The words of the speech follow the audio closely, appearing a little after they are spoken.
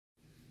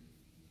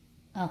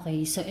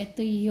Okay, so ito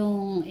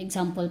yung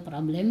example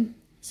problem.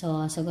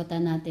 So,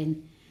 sagutan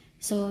natin.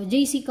 So,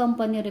 JC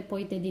Company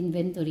reported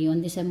inventory on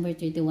December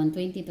 31,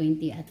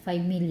 2020 at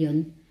 5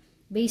 million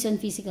based on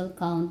physical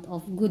count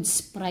of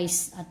goods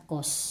priced at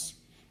cost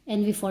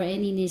and before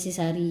any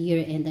necessary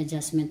year-end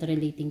adjustment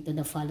relating to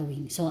the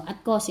following. So,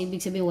 at cost,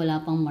 ibig sabihin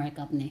wala pang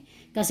markup na eh.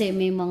 Kasi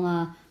may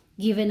mga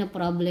given na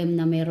problem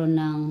na meron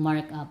ng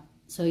markup.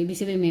 So, ibig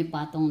sabihin may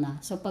patong na.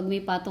 So, pag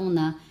may patong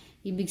na,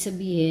 ibig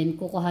sabihin,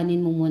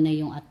 kukuhanin mo muna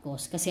yung at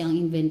cost kasi ang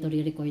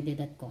inventory recorded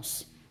at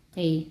cost.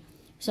 Okay?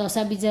 So,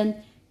 sabi dyan,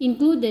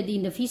 included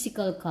in the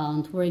physical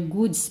count were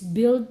goods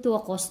billed to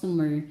a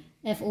customer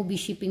FOB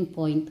shipping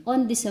point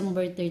on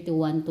December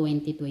 31,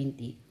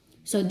 2020.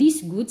 So,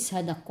 these goods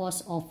had a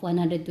cost of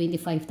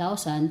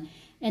 125,000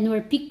 and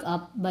were picked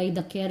up by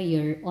the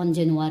carrier on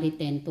January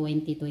 10,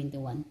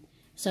 2021.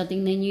 So,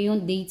 tingnan nyo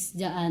yung dates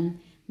dyan.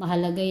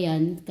 Mahalaga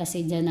yan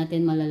kasi dyan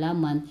natin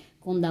malalaman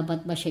kung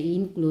dapat ba siya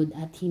i-include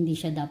at hindi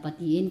siya dapat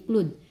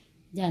i-include.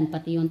 Dyan,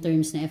 pati yung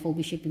terms na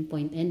FOB shipping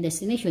point and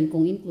destination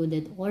kung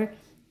included or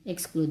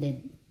excluded.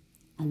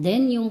 And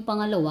then, yung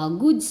pangalawa,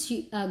 goods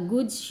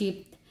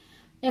shipped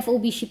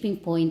FOB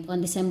shipping point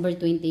on December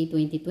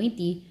 28,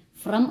 2020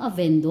 from a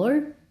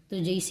vendor to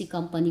JC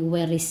Company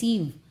were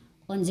received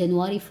on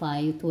January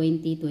 5,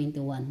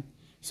 2021.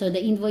 So, the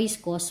invoice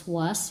cost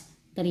was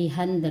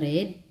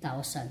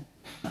 300,000.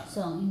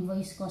 So, ang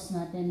invoice cost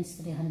natin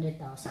is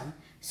 300,000.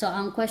 So,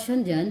 ang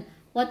question dyan,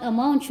 what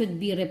amount should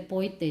be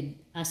reported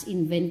as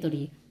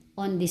inventory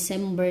on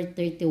December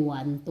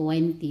 31,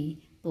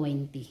 2020?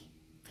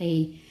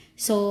 Okay.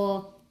 So,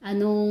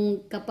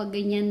 kapag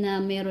ganyan na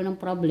meron ng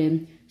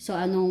problem, so,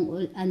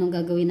 anong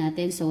gagawin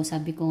natin? So,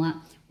 sabi ko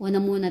nga, una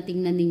muna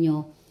tingnan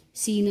ninyo,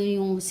 sino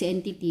yung si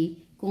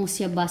entity, kung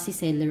siya ba si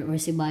seller or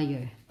si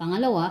buyer.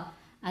 Pangalawa,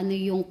 ano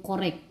yung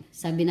correct?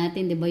 Sabi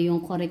natin, di ba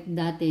yung correct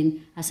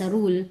natin as a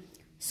rule,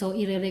 so,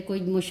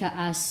 i-record mo siya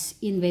as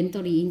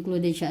inventory,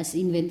 included siya as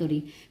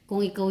inventory,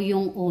 kung ikaw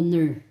yung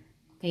owner.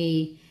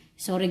 Okay?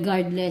 So,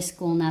 regardless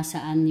kung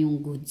nasaan yung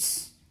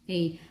goods.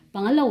 Okay?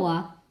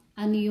 Pangalawa,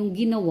 ano yung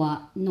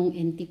ginawa ng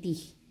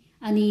entity?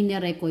 Ano yung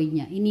record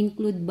niya?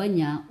 In-include ba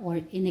niya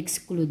or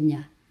in-exclude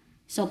niya?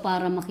 So,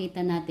 para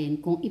makita natin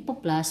kung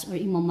ipa-plus or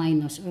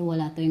ima-minus or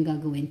wala tayong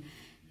gagawin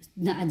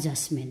na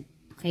adjustment.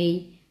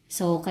 Okay?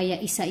 So, kaya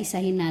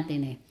isa-isahin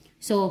natin eh.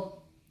 So,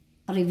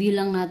 review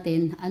lang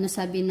natin, ano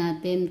sabi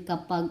natin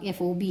kapag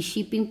FOB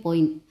shipping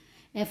point,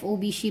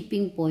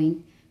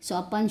 so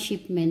upon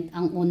shipment,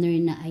 ang owner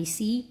na ay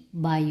si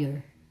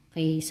buyer.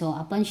 Okay, so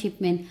upon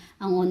shipment,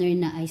 ang owner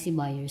na ay si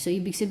buyer. So,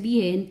 ibig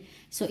sabihin,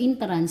 so in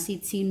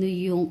transit, sino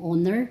yung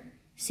owner?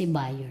 Si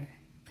buyer.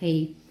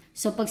 Okay,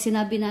 so pag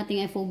sinabi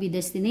natin FOB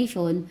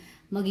destination,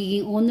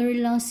 magiging owner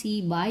lang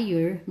si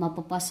buyer,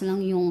 mapapas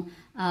lang yung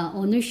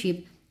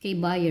ownership kay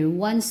buyer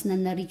once na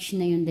na-reach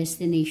na yung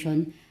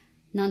destination,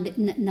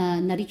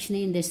 na-reach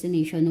na yung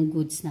destination ng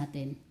goods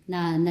natin,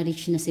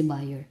 na-reach na si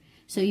buyer.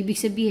 So, ibig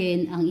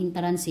sabihin, ang in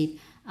transit,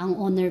 ang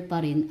owner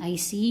pa rin ay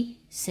si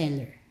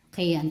seller.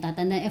 Kaya, ang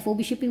tatanda,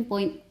 FOB shipping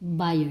point,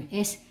 buyer,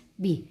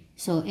 SB.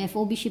 So,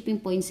 FOB shipping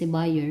point si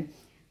buyer,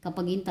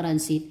 kapag in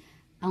transit,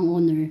 ang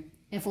owner,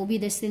 FOB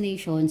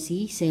destination,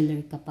 si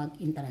seller kapag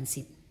in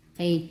transit.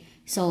 Okay?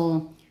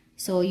 So,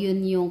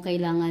 yun yung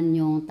kailangan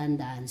nyong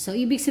tandaan. So,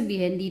 ibig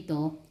sabihin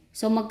dito,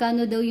 so,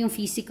 magkano daw yung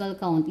physical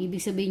count?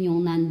 Ibig sabihin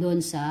yung nandun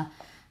sa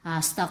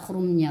stock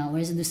room niya or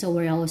sa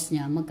warehouse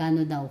niya,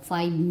 magkano daw?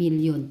 5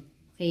 million.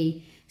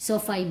 Okay? So,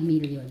 5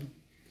 million.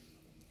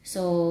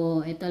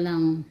 So, ito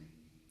lang,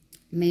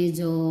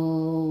 medyo,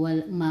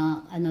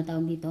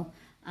 tawag dito,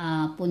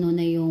 puno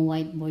na yung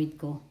whiteboard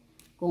ko.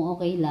 Kung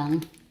okay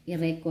lang,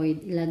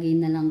 i-record,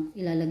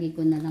 ilalagay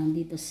ko na lang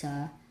dito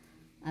sa,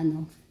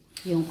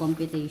 yung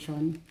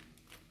computation.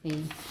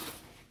 Okay.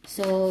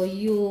 So,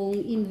 yung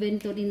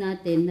inventory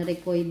natin,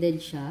 recorded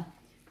siya.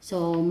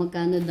 So,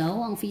 magkano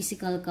daw? Ang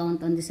physical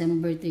count on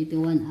December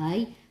 31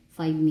 ay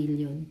 5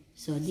 million.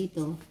 So,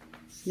 dito,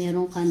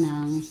 meron ka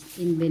ng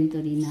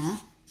inventory na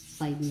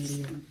 5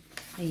 million.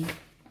 Okay.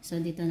 So,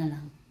 dito na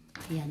lang.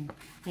 Ayan.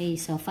 Okay.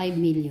 So, 5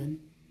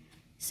 million.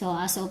 So,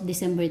 as of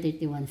December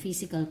 31,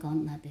 physical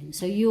count natin.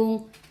 So,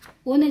 yung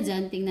una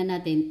dyan, tingnan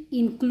natin,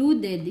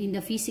 included in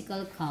the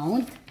physical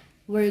count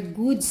were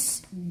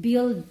goods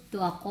billed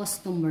to a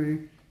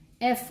customer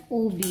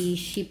FOB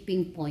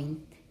shipping point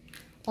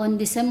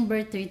on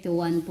December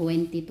 31,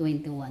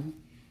 2021.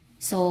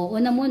 So,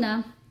 una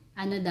muna,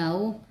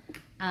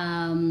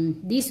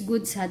 these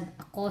goods had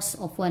a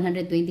cost of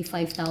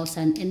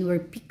 125,000 and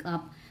were picked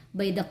up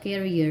by the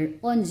carrier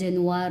on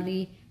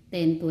January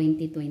 10,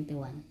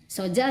 2021.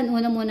 So, dyan,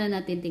 una muna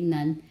natin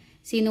tingnan,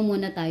 sino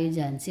muna tayo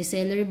dyan? Si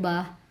seller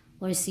ba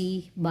or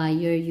si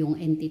buyer yung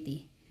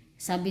entity?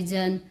 Sabi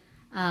dyan,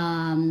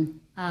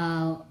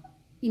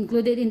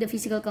 included in the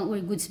physical count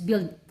were goods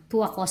billed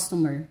to a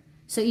customer.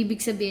 So,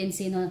 ibig sabihin,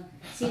 sino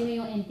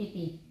yung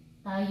entity?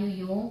 Tayo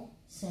yung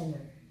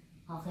seller.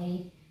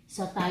 Okay?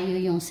 So, tayo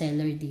yung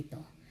seller dito.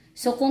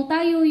 So, kung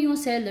tayo yung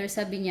seller,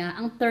 sabi niya,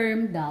 ang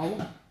term daw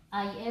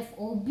ay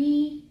FOB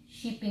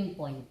shipping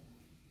point.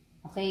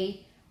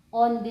 Okay?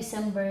 on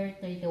December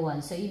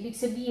 31. So, ibig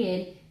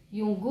sabihin,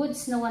 yung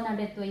goods na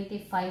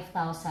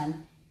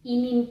 125,000,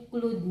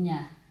 in-include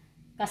niya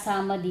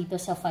kasama dito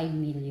sa 5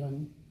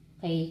 million.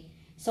 Okay?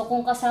 So,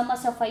 kung kasama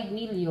sa 5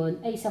 million,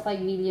 ay sa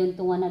 5 million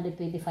to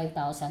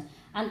 125,000,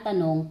 ang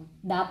tanong,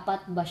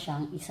 dapat ba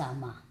siyang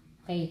isama?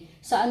 Okay?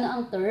 So, ano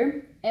ang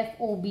term?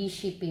 FOB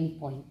shipping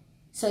point.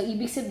 So,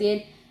 ibig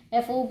sabihin,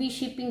 FOB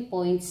shipping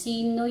point,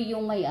 sino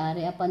yung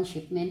may-ari upon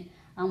shipment?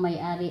 Ang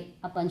may-ari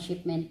upon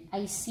shipment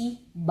ay si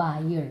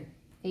buyer.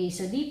 Okay?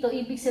 So, dito,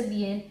 ibig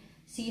sabihin,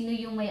 sino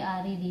yung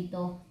may-ari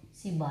dito?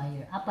 Si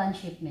buyer upon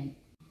shipment.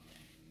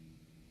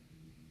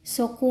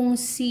 So, kung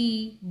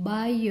si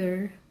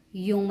buyer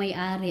yung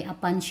may-ari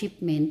upon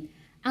shipment,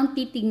 ang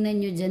titignan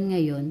nyo dyan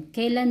ngayon,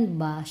 kailan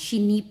ba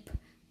shinip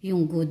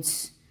yung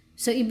goods?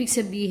 So, ibig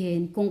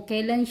sabihin, kung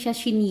kailan siya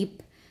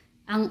shinip,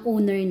 ang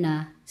owner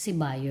na si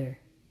buyer.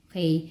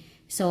 Okay?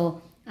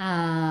 So,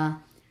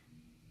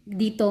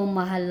 dito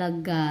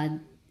mahalaga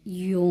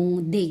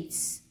yung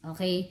dates.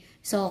 Okay?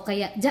 So,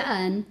 kaya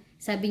dyan,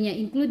 sabi niya,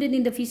 included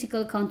in the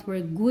physical count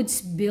were goods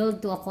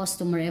billed to a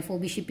customer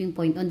FOB shipping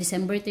point on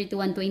December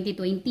 31,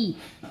 2020.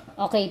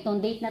 Okay,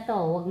 itong date na to,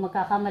 huwag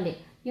magkakamali.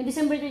 Yung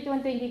December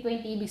 31,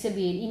 2020, ibig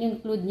sabihin,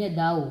 in-include niya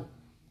daw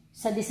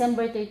sa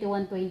December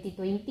 31,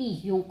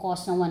 2020, yung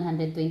cost ng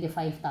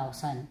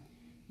 125,000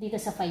 dito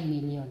sa 5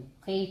 million.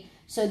 Okay,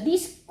 so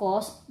these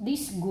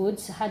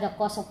goods had a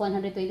cost of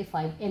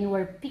 125 and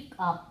were picked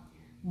up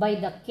by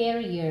the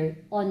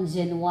carrier on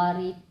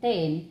January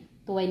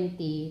 10,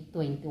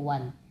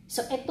 2021.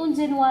 So, itong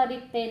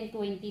January 10,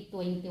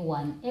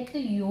 2021, ito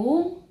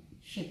yung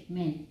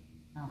shipment.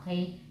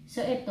 Okay? So,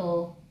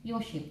 ito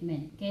yung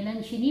shipment. Kailan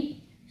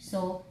shinip?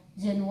 So,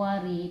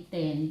 January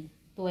 10,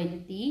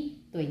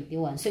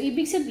 2021. So,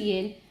 ibig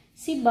sabihin,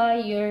 si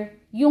buyer,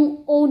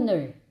 yung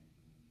owner,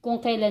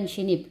 kung kailan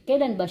shinip.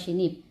 Kailan ba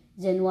shinip?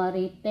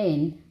 January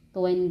 10,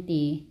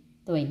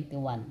 2021.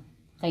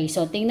 Okay,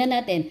 so tingnan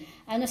natin.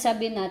 Ano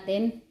sabi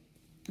natin?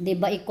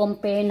 Diba,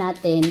 i-compare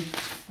natin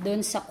dun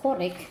sa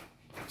correct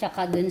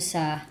tsaka dun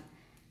sa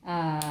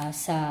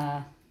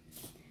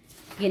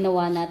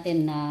ginawa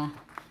natin na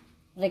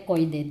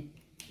recorded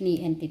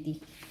ni entity.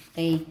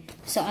 Okay.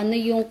 So, ano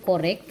yung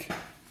correct?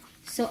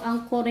 So,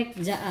 ang correct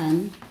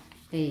dyan,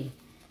 okay.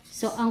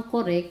 So, ang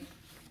correct,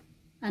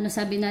 ano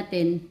sabi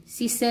natin?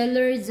 Si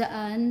seller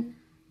dyan,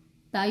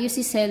 tayo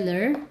si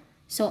seller.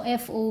 So,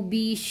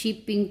 FOB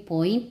shipping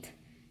point,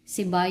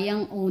 si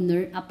bayang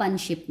owner upon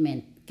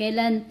shipment.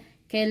 Kailan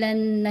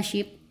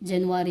na-ship?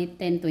 January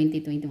 10,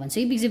 2021. So,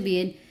 ibig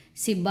sabihin,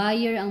 si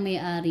buyer ang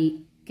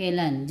may-ari.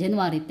 Kailan?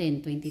 January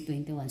 10,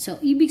 2021.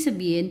 So, ibig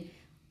sabihin,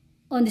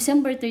 on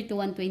December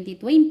 31,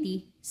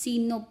 2020,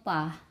 sino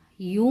pa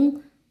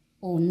yung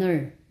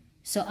owner?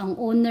 So, ang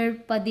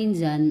owner pa din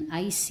dyan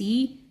ay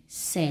si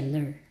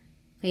seller.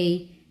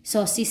 Okay?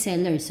 So, si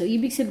seller. So,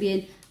 ibig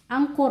sabihin,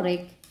 ang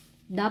correct,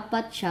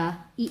 dapat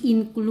siya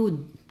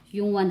i-include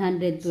yung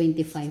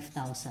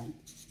 125,000.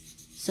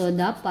 So,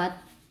 dapat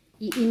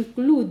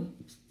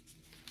i-include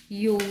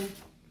yung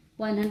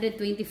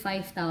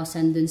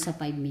 125,000 dun sa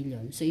 5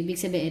 million. So, ibig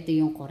sabihin, ito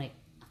yung correct.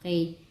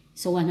 Okay?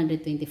 So,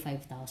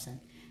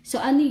 125,000. So,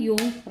 ano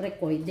yung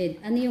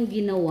recorded? Ano yung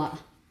ginawa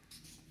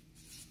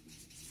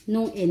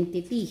nung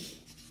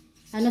entity?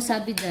 Ano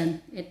sabi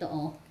dyan?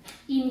 Ito,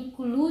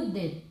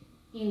 included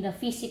in the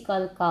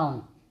physical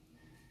count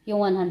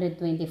yung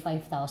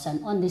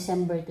 125,000 on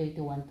December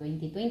 31,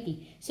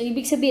 2020. So,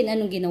 ibig sabihin,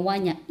 anong ginawa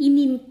niya?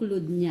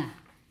 In-include niya.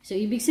 So,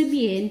 ibig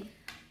sabihin,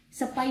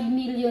 sa 5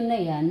 million na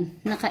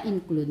yan,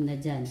 naka-include na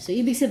dyan. So,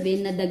 ibig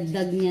sabihin,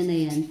 nadagdag niya na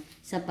yan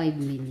sa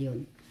 5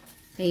 million.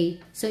 Okay?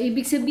 So,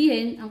 ibig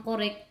sabihin, ang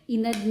correct,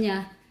 inad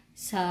niya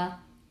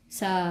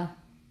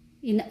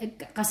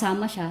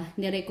kasama siya,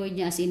 nirecord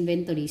niya as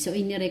inventory. So,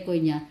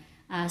 inirecord niya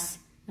as,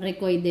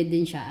 recorded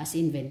din siya as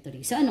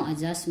inventory. So, anong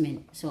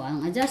adjustment? So,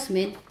 ang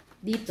adjustment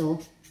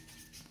dito,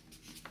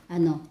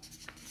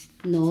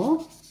 no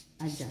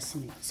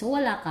adjustment. So,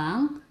 wala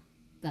kang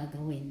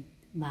gagawin.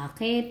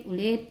 Bakit?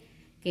 Ulit,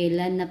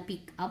 kailan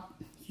na-pick up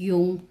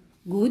yung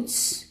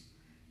goods?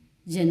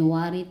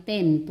 January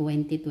 10,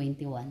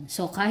 2021.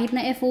 So, kahit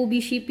na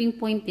FOB shipping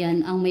point yan,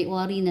 ang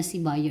may-ari na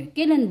si buyer.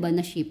 Kailan ba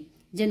na-ship?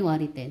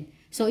 January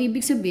 10. So,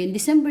 ibig sabihin,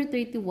 December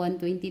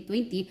 31,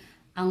 2020,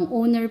 ang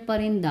owner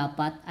pa rin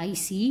dapat ay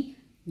si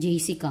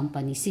JC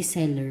Company, si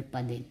seller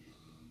pa din.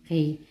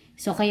 Okay?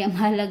 So, kaya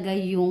mahalaga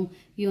yung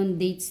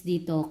dates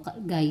dito,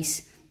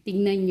 guys.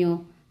 Tingnan nyo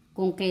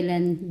kung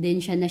kailan din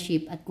siya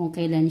na-ship at kung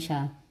kailan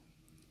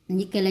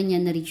niya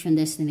na-reach yung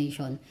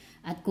destination.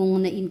 At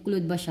kung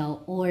na-include ba siya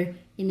or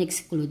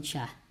in-exclude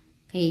siya.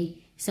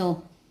 Okay? So,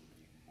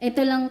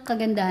 ito lang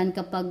kagandahan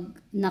kapag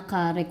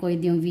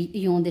naka-record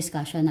yung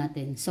discussion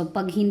natin. So,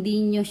 pag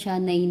hindi nyo siya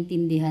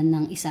naiintindihan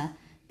ng isa,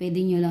 pwede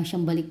nyo lang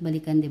siyang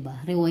balik-balikan, diba?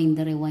 Rewind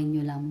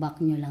nyo lang,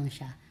 back nyo lang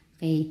siya.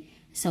 Okay?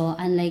 So,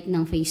 unlike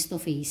ng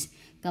face-to-face,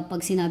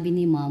 kapag sinabi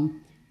ni ma'am,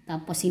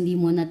 tapos hindi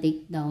mo na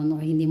take down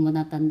or hindi mo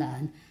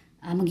natandaan,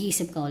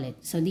 mag-iisip ka ulit.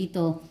 So,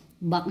 dito,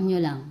 back nyo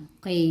lang.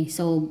 Okay,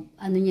 so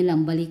ano nyo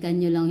lang, balikan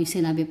nyo lang yung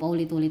sinabi pa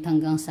ulit-ulit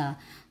hanggang sa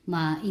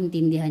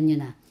maintindihan nyo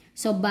na.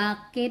 So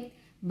bakit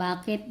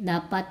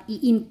dapat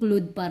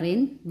i-include pa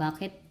rin?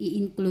 Bakit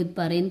i-include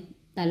pa rin?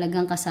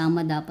 Talagang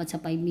kasama dapat sa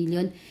 5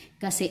 million?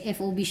 Kasi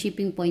FOB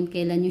shipping point,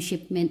 kailan yung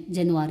shipment?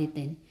 January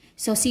 10.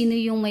 So sino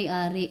yung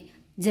may-ari?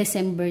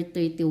 December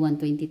 31,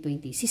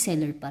 2020. Si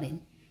seller pa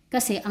rin.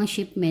 Kasi ang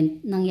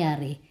shipment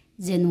nangyari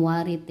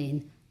January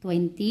 10,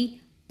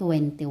 2021.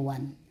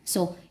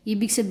 So,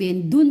 ibig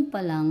sabihin, dun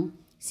pa lang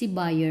si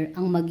buyer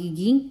ang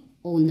magiging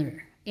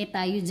owner.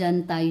 Tayo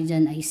dyan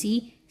ay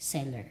si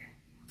seller.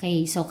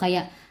 Okay, so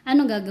kaya,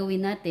 anong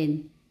gagawin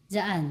natin?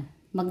 Diyan,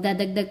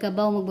 magdadagdag ka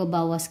ba o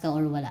magbabawas ka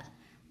or wala?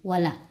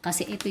 Wala,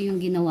 kasi ito yung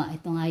ginawa.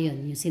 Ito nga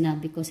yun, yung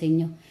sinabi ko sa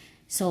inyo.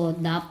 So,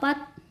 dapat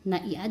na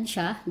i-add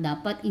siya,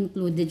 dapat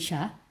included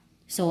siya.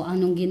 So,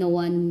 anong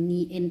ginawa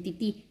ni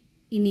entity?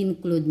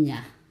 In-include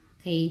niya.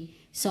 Okay?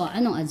 So,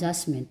 anong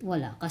adjustment?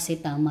 Wala. Kasi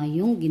tama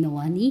yung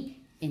ginawa ni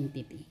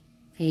entity.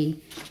 Okay?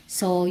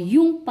 So,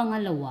 yung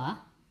pangalawa,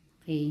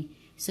 okay?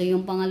 So,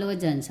 yung pangalawa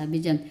dyan,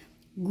 sabi dyan,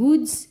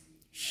 goods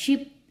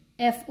shipped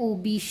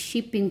FOB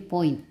shipping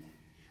point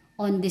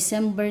on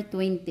December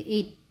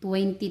 28,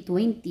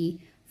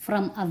 2020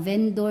 from a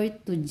vendor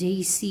to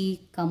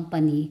JC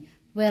company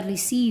were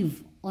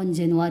received on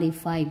January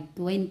 5,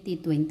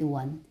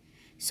 2021.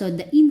 So,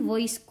 the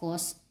invoice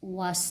cost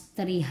was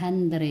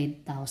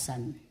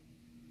 300,000.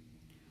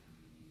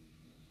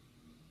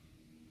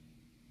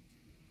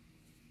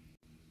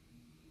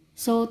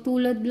 So,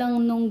 tulad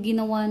lang nung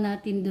ginawa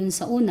natin dun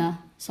sa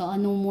una, so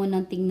ano mo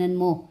nang tingnan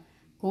mo?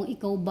 Kung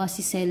ikaw ba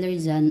si seller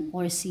dyan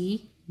or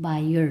si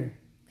buyer.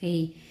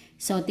 Okay?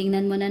 So,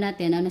 tingnan mo na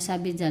natin. Ano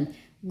sabi dyan?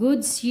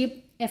 Goods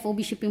shipped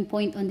FOB shipping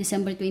point on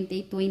December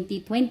 28,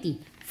 2020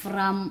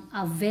 from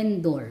a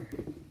vendor.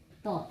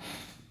 Ito.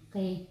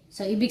 Okay.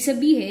 So, ibig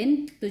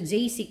sabihin, to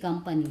JC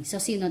company.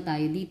 So, sino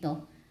tayo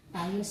dito?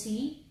 Tayo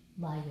si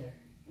buyer.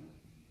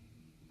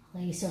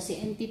 Okay. So, si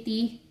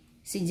entity,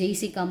 si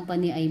JC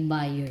company ay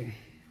buyer.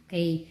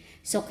 Okay.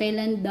 So,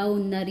 kailan daw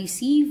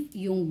na-receive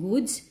yung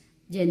goods?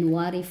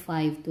 January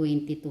 5,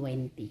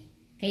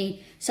 2020. Okay.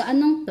 So,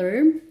 anong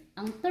term?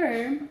 Ang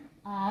term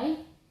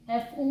ay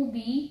FOB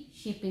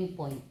shipping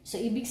point.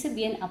 So, ibig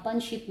sabihin, upon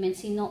shipment,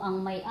 sino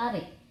ang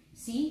may-ari?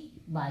 Si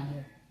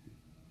buyer.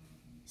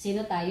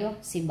 Sino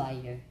tayo? Si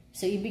buyer.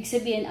 So, ibig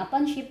sabihin,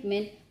 upon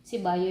shipment, si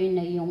buyer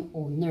na yung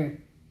owner.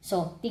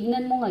 So,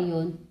 tignan mo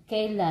ngayon,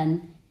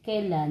 kailan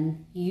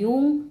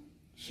yung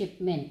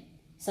shipment.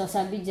 So,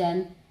 sabi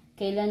dyan,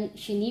 kailan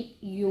shinip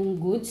yung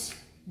goods?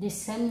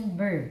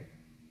 December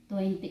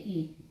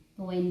 28,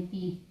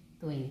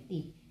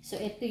 2020. So,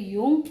 ito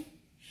yung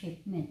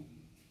shipment.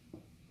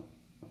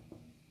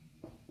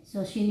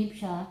 So, shinip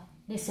siya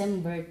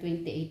December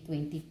 28,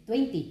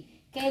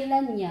 2020.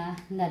 Kailan niya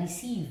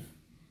na-receive?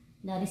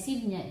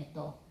 Na-receive niya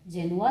ito,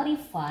 January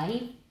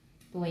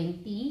 5,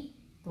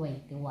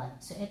 2021.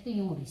 So, ito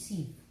yung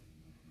receive.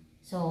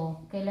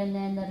 So, kailan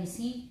niya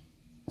na-receive?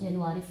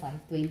 January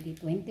 5,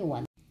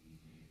 2021.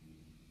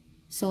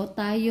 So,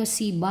 tayo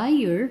si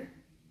buyer,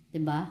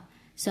 diba?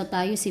 So,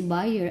 tayo si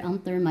buyer,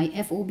 ang term ay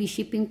FOB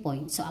shipping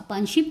point. So,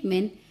 upon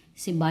shipment,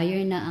 si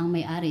buyer na ang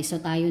may-ari. So,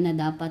 tayo na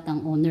dapat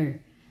ang owner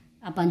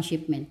upon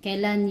shipment.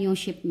 Kailan yung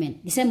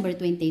shipment? December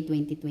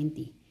 28,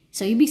 2020.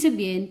 So, ibig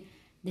sabihin,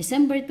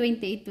 December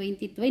 28,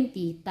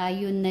 2020,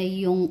 tayo na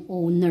yung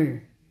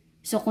owner.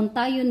 So, kung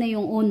tayo na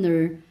yung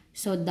owner,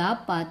 so,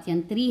 dapat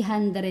yan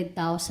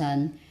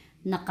 300,000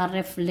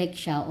 naka-reflect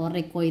siya o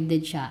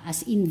recorded siya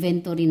as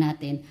inventory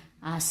natin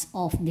as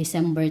of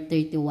December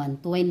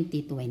 31,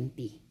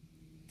 2020.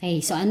 Okay,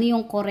 so ano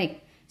yung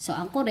correct? So,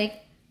 ang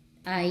correct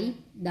ay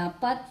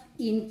dapat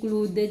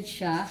included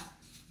siya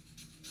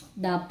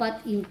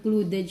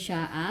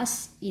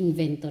as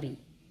inventory.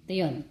 Ito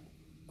yun.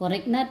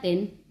 Correct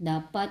natin,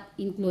 dapat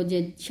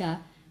included siya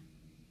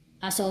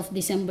as of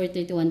December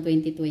 31,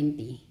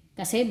 2020.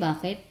 Kasi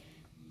bakit?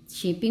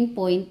 Shipping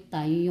point,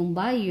 tayo yung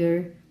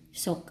buyer.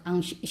 So,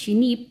 ang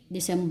shinip,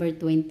 December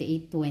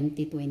 28,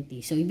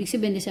 2020. So, ibig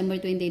sabihin, December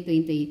 28,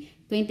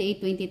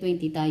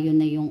 2020, tayo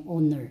na yung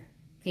owner.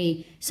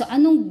 Okay? So,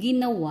 anong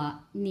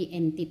ginawa ni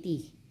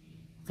entity?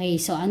 Okay,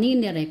 so ano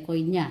yung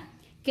ni-record niya?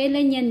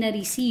 Kailan niya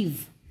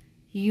na-receive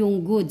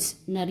yung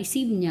goods?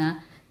 Na-receive niya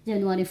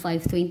January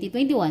 5,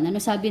 2021. Ano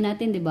sabi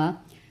natin, di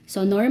ba?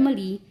 So,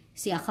 normally,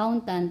 si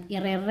accountant,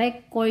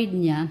 i-record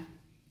niya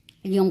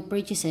yung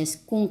purchases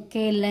kung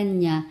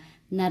kailan niya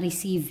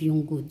na-receive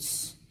yung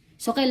goods.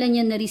 So, kailan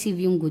niya na-receive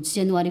yung goods?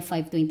 January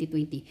 5,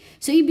 2020.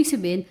 So, ibig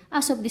sabihin,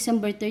 as of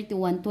December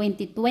 31,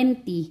 2020,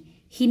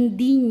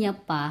 hindi niya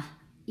pa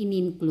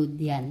in-include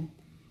yan.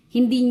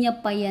 Hindi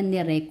niya pa yan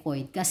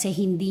ni-record kasi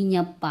hindi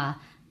niya pa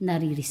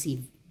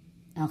nare-receive.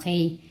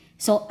 Okay?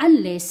 So,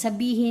 unless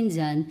sabihin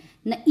dyan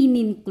na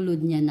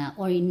in-include niya na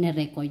or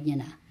in-record niya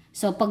na.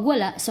 So, pag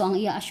wala, so ang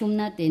i-assume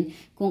natin,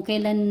 kung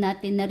kailan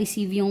natin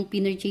na-receive yung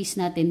pinurchase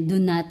natin,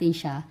 dun lang natin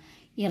siya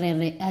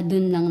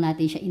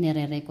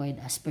in-record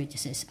as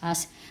purchases,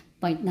 as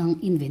part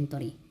ng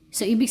inventory.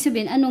 So, ibig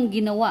sabihin, anong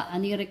ginawa?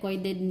 Ano yung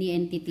recorded ni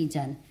entity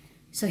dyan?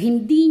 So,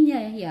 hindi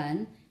niya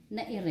yan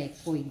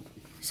na-record.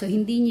 So,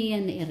 hindi niya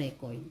yan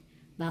na-record.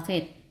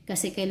 Bakit?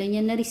 Kasi kailan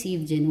niya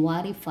na-receive?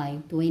 January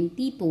 5,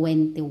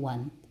 2021.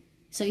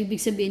 So,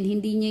 ibig sabihin,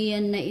 hindi niya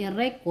yan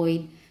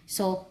na-record.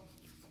 So,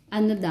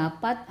 ano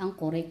dapat ang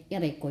correct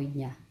i-record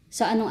niya?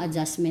 So, anong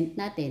adjustment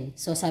natin?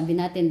 So, sabi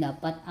natin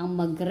dapat ang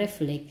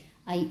mag-reflect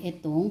ay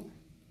itong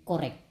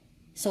correct.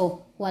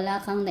 So, wala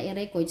kang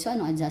na-record. So,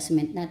 anong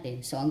adjustment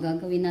natin? So, ang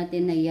gagawin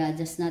natin na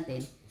i-adjust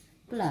natin,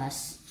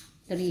 plus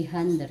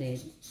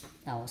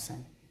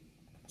 300,000.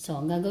 So,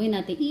 ang gagawin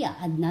natin,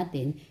 i-add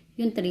natin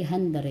yung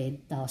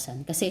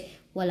 300,000. Kasi,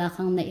 wala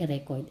kang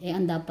na-record.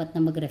 Ang dapat na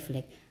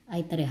mag-reflect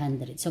ay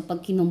 300. So, pag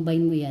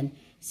kinumbine mo yan,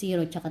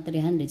 0 tsaka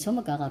 300, so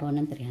magkakaroon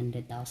ng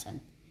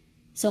 300,000.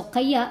 So,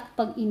 kaya,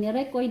 pag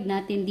inirecord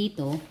natin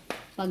dito,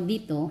 pag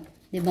dito,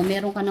 diba,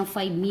 meron ka ng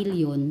 5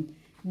 million,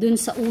 dun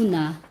sa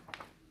una,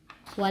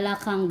 wala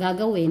kang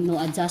gagawin,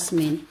 no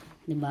adjustment,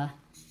 diba?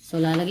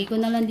 So, lalagay ko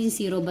na lang din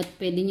 0, but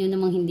pwede nyo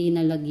namang hindi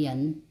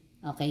nalagyan.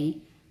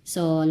 Okay?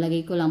 So,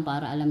 lagay ko lang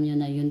para alam nyo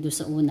na yun doon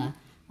sa una,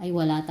 ay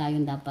wala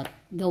tayong dapat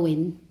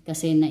gawin,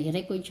 kasi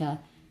na-record siya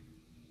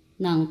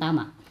ng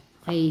tama.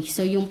 Okay?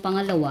 So, yung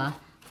pangalawa,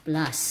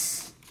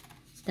 plus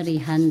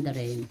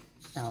 300,000.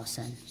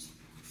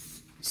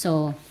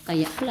 So,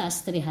 kaya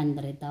plus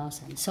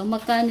 300,000. So,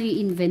 magkano yung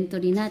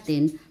inventory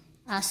natin?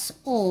 As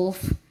of,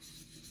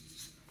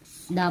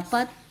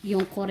 dapat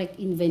yung correct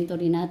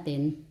inventory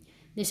natin,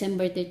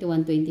 December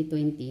 31,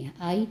 2020,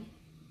 ay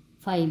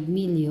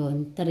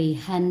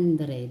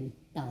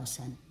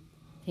 5,300,000.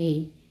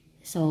 Okay?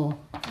 So,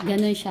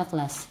 ganun siya,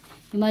 class.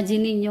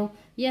 Imagine niyo,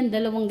 yan,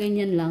 dalawang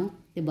ganyan lang,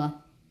 diba?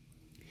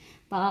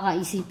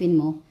 Pakakaisipin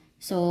mo.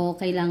 So,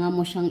 kailangan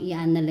mo siyang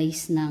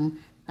i-analyze ng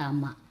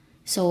tama.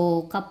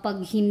 So,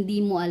 kapag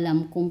hindi mo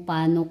alam kung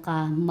paano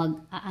ka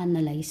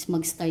mag-a-analyze,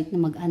 mag-start na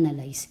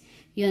mag-analyze,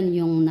 yun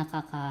yung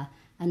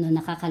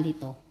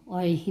nakakalito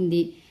or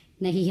hindi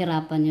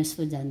nahihirapan yung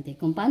estudyante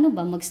kung paano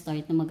ba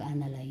mag-start na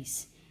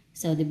mag-analyze.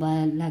 So, di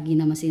ba, lagi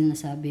naman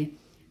sinasabi,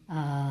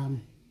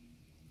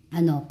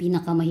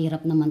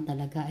 pinakamahirap naman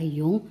talaga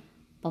ay yung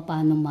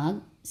paano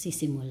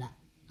magsisimula.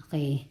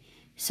 Okay?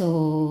 So,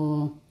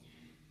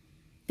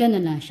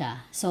 ganun lang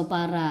siya. So,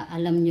 para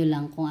alam nyo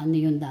lang kung ano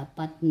yung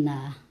dapat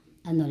na,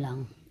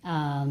 ano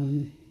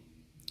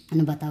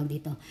ba tawag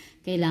dito?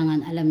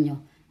 Kailangan alam nyo,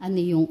 ano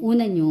yung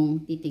una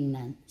nyong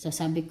titingnan. So,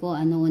 sabi ko,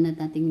 ano una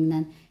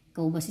titingnan?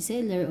 Ikaw ba si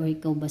seller o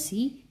ikaw ba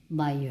si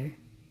buyer?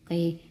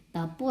 Okay?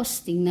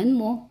 Tapos, tingnan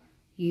mo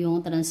yung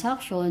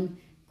transaction,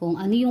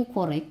 kung ano yung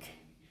correct.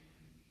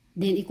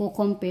 Then,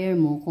 i-compare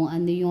mo kung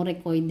ano yung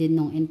recorded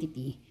ng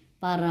entity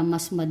para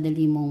mas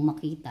madali mong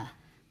makita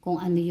kung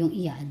ano yung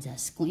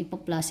i-adjust. Kung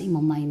ipa-plus,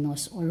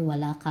 ima-minus, or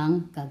wala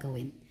kang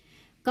gagawin.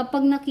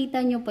 Kapag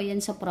nakita nyo pa yan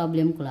sa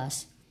problem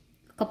class,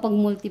 kapag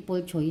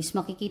multiple choice,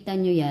 makikita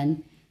nyo yan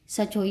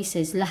sa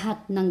choices,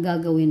 lahat ng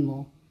gagawin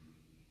mo,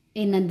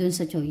 nandun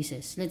sa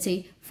choices. Let's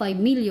say,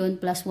 5 million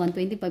plus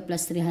 125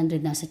 plus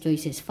 300 nasa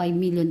choices.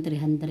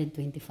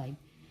 5,325,000.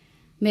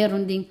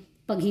 Meron ding,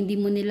 pag hindi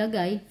mo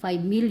nilagay,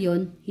 5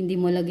 million, hindi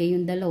mo lagay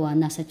yung dalawa,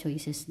 nasa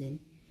choices din.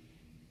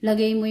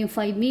 Lagay mo yung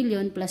 5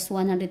 million plus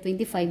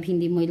 125,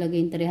 hindi mo ilagay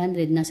yung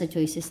 300, nasa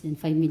choices din,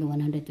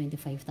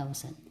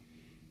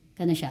 5,125,000.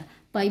 Kano siya?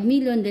 5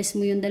 million, less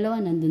mo yung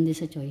dalawa, nandun din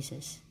sa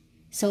choices.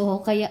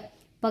 So, kaya,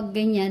 pag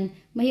ganyan,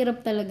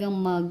 mahirap talagang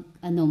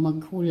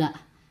maghula.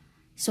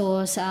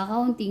 So, sa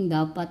accounting,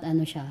 dapat,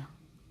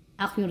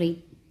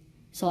 accurate.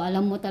 So,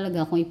 alam mo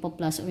talaga kung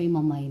ipa-plus or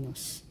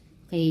ima-minus.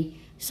 Okay?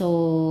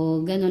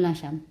 So, gano'n lang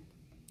siya.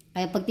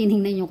 Kaya, pag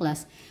tinignan yung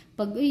class,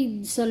 pag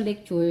sa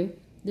lecture,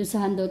 doon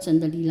sa handouts,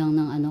 sandali lang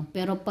ng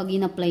pero pag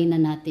in-apply na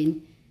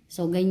natin,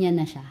 so, ganyan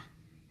na siya.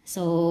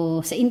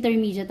 So, sa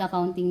intermediate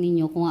accounting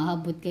ninyo, kung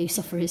aabot kayo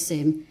sa first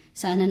sem,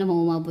 sana naman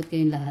umabot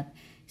kayong lahat.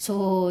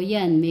 So,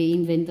 yan, may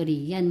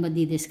inventory. Yan,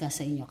 madidiscuss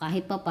sa inyo.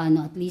 Kahit pa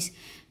paano, at least,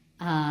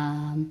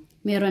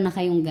 meron na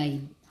kayong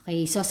guide.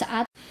 Okay, so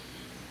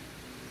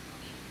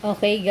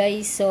okay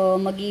guys, so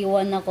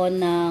mag-iwan ako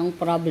ng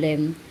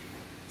problem.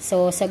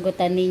 So,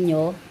 sagutan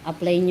ninyo,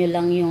 apply nyo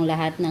lang yung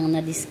lahat ng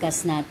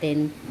na-discuss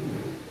natin.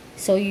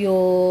 So,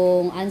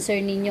 yung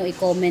answer ninyo,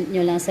 i-comment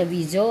nyo lang sa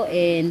video,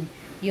 and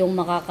yung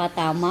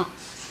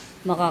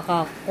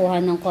makakakuha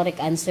ng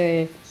correct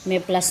answer, may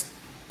plus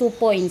 2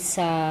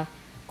 points sa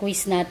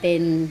quiz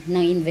natin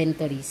ng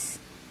inventories.